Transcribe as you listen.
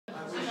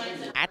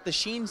At the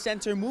Sheen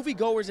Center,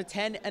 moviegoers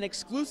attend an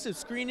exclusive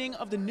screening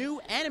of the new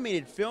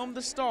animated film,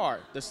 The Star,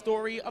 the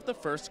story of the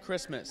first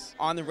Christmas.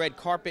 On the red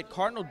carpet,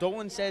 Cardinal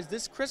Dolan says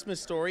this Christmas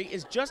story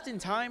is just in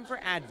time for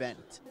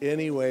Advent.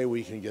 Any way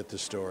we can get the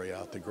story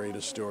out, the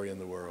greatest story in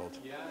the world,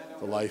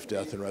 the life,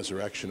 death, and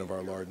resurrection of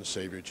our Lord and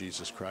Savior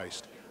Jesus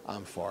Christ,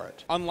 I'm for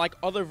it. Unlike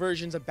other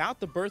versions about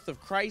the birth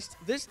of Christ,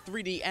 this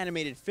 3D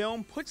animated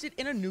film puts it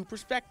in a new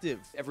perspective.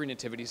 Every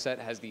nativity set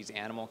has these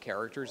animal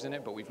characters in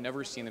it, but we've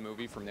never seen the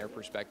movie from their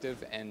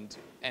perspective, and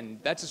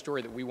that's a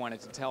story that we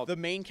wanted to tell. The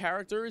main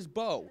character is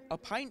Bo, a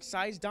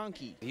pint-sized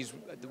donkey. He's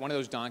one of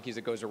those donkeys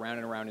that goes around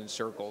and around in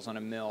circles on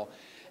a mill,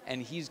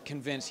 and he's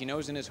convinced, he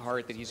knows in his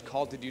heart that he's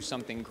called to do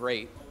something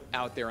great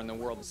out there in the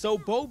world. So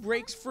Bo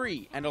breaks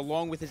free and,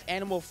 along with his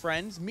animal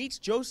friends, meets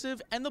Joseph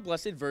and the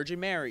Blessed Virgin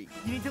Mary.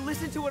 You need to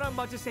listen to what I'm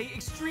about to say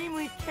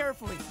extremely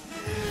carefully.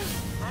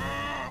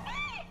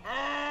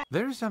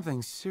 There's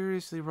something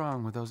seriously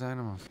wrong with those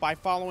animals. By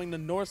following the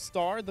North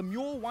Star, the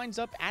mule winds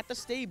up at the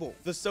stable.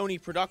 The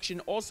Sony production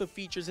also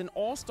features an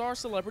all-star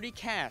celebrity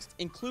cast,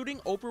 including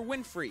Oprah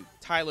Winfrey,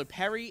 Tyler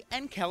Perry,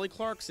 and Kelly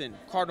Clarkson.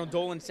 Cardinal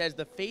Dolan says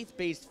the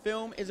faith-based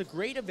film is a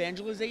great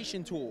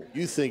evangelization tool.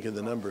 You think of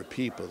the number of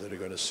people that are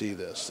going to see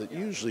this that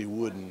usually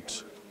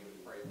wouldn't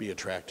be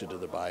attracted to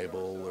the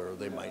Bible, or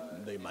they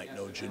might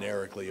know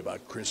generically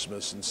about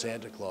Christmas and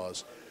Santa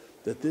Claus.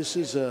 That this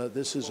is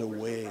a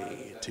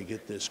way to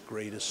get this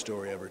greatest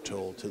story ever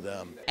told to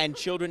them. And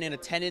children in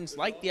attendance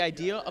like the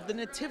idea of the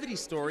Nativity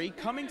story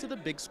coming to the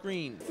big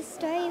screen. The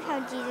story of how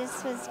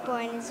Jesus was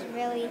born is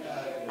really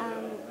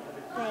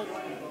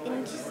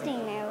interesting.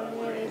 I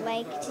really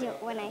liked it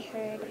when I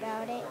heard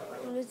about it.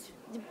 It was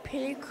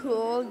pretty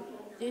cool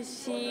to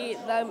see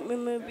that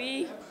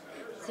movie,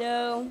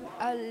 so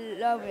I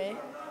love it.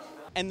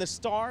 And The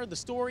Star, the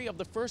story of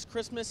the first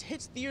Christmas,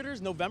 hits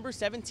theaters November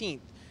 17th.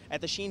 At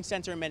the Sheen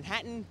Center in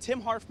Manhattan,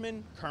 Tim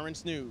Harfmann,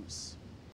 Currents News.